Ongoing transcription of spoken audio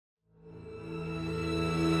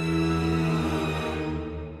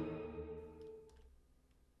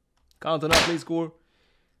Counter now, please score.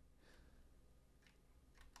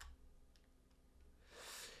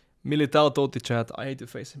 Militao Totti, chat. I hate to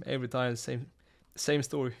face him every time. Same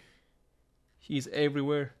story. He's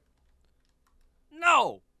everywhere.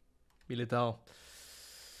 No! Militao.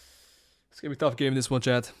 It's gonna be a tough game this one,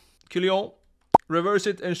 chat. Kylian, reverse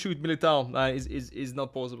it and shoot Militao. Nah, is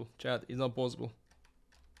not possible, chat. It's not possible.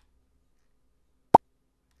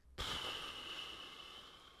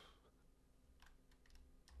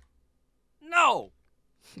 No!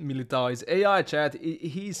 Militao is AI, chat.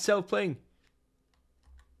 He's self-playing.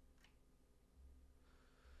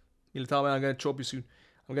 Militao, man, I'm gonna chop you soon.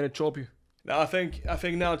 I'm gonna chop you. Now I think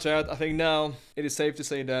now, chat. I think now it is safe to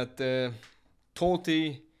say that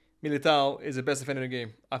Totti Militao is the best defender in the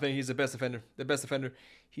game. I think he's the best defender. The best defender.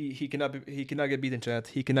 He cannot get beaten, chat.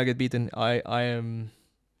 He cannot get beaten. I am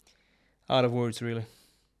out of words, really.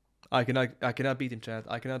 I cannot beat him, chat.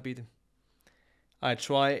 I cannot beat him. I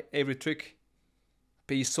try every trick,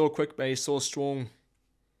 but he's so quick, but he's so strong.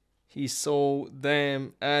 He's so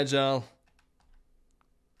damn agile.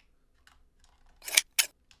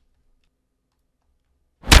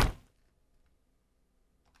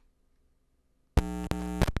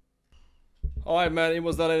 Alright, man, it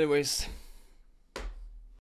was done anyways.